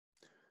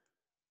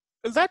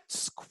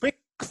Let's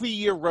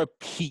quickly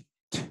repeat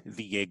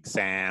the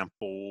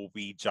example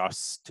we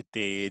just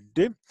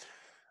did,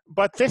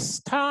 but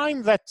this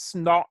time let's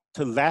not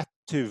let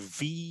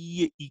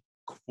v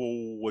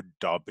equal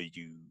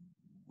w.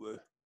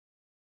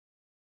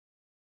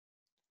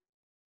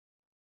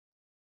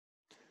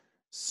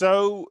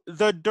 So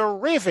the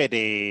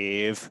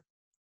derivative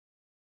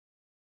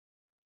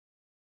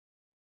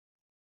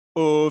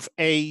of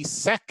a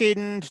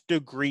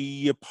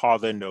second-degree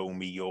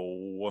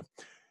polynomial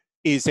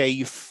is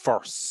a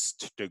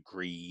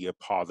first-degree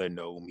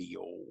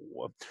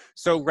polynomial.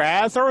 So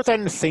rather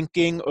than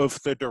thinking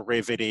of the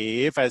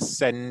derivative as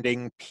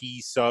sending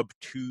p sub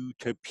 2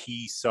 to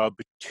p sub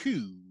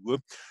 2,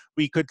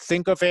 we could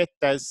think of it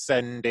as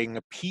sending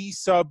p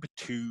sub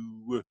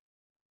 2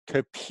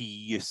 to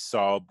p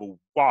sub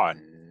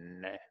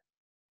 1.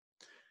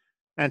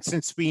 And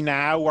since we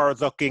now are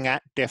looking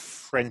at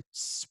different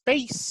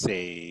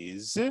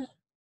spaces,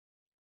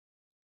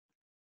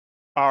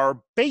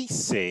 our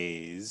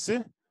bases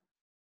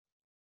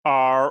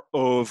are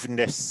of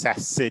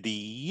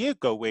necessity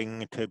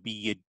going to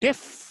be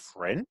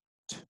different.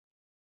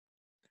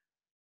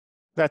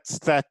 Let's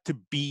let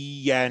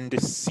B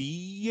and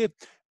C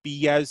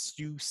be as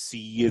you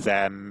see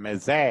them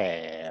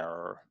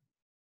there.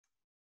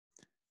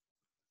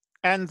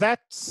 And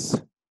let's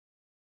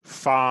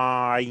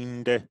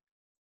find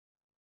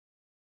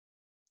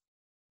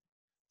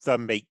the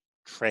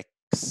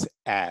matrix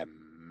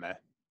M.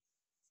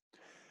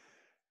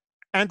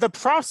 And the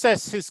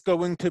process is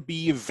going to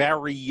be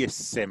very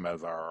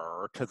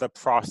similar to the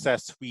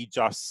process we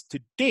just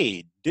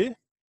did.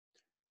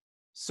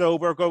 So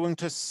we're going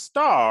to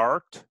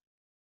start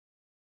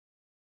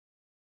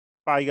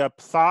by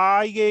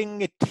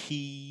applying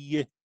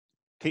T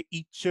to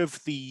each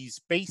of these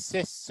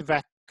basis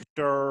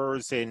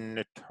vectors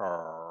in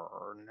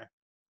turn.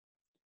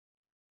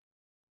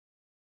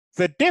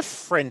 The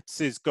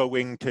difference is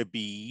going to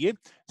be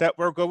that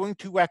we're going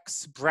to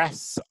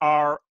express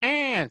our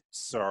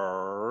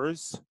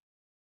answers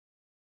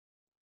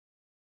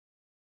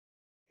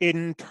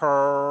in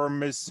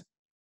terms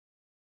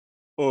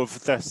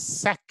of the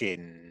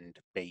second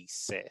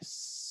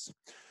basis.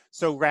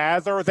 So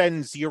rather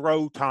than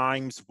 0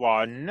 times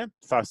 1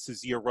 plus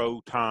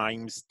 0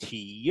 times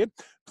t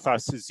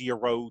plus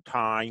 0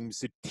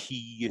 times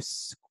t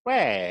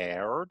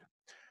squared,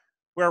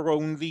 we're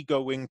only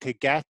going to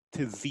get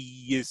to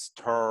these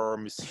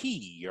terms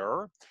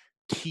here.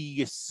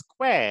 T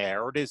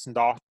squared is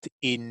not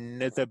in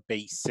the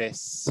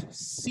basis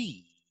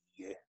C.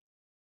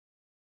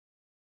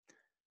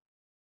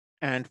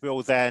 And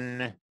we'll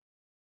then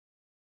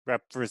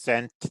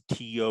represent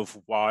t of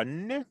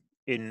 1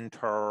 in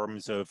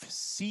terms of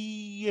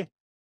C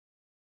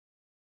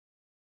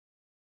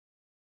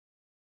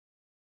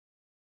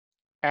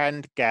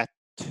and get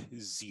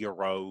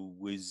 0,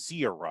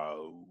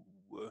 0.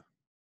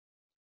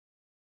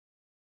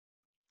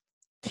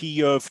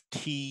 T of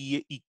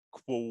t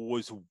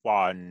equals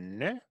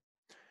 1.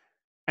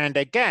 And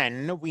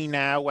again, we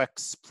now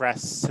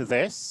express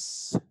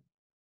this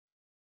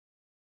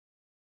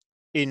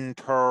in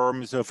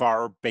terms of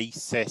our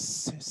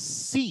basis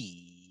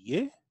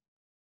C.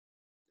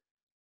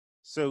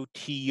 So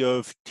T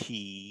of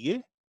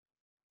t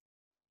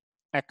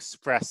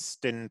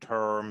expressed in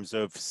terms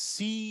of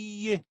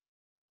C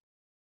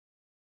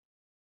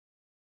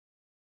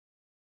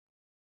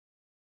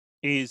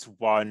is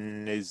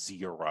 1,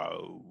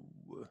 0.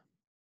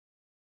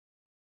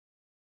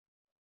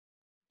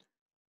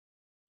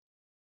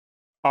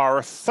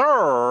 Our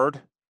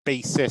third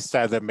basis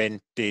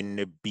element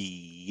in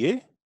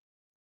B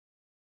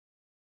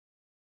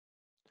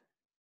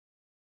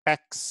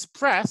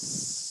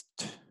expressed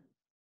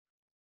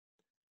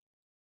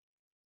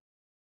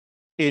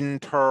in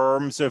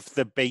terms of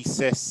the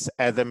basis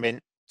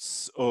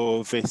elements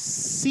of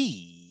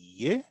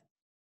C.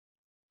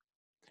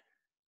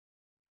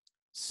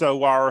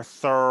 So our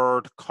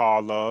third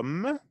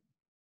column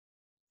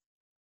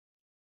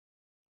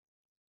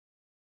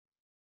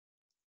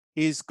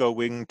is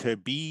going to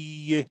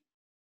be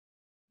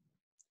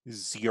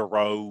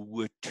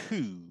 0,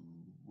 2.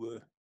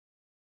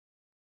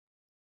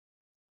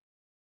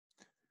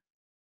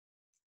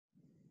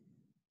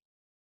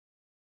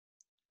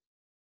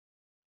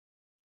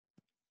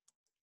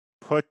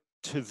 Put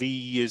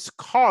these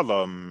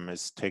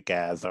columns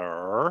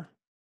together,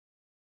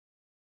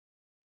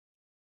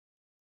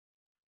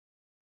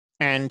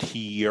 and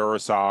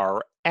here's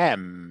our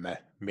M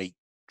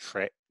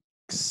matrix.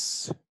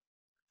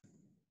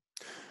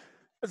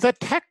 The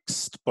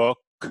textbook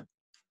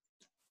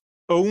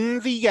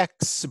only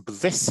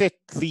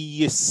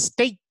explicitly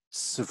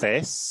states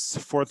this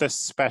for the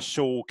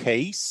special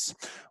case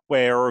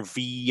where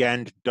V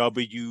and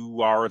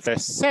W are the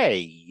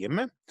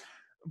same,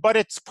 but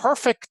it's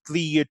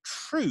perfectly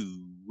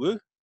true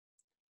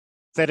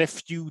that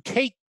if you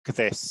take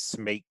this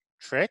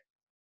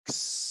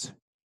matrix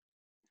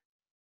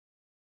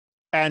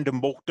and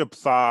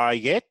multiply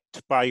it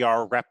by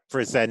our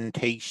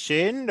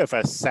representation of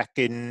a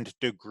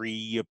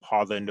second-degree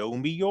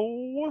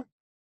polynomial,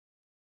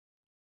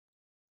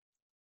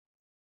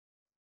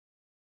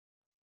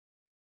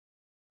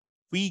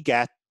 we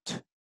get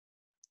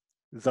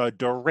the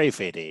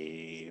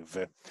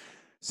derivative.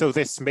 So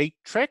this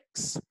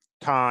matrix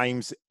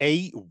times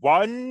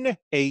A1,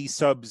 A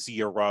sub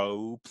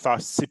 0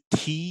 plus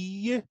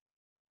T,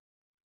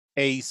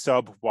 A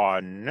sub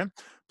 1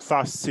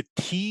 plus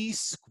T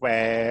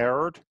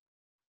squared,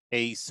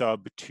 A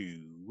sub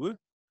 2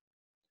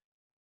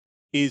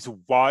 is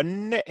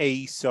 1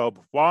 A sub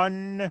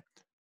 1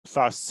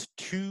 plus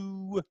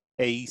 2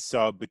 A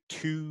sub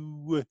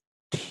 2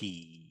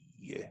 T.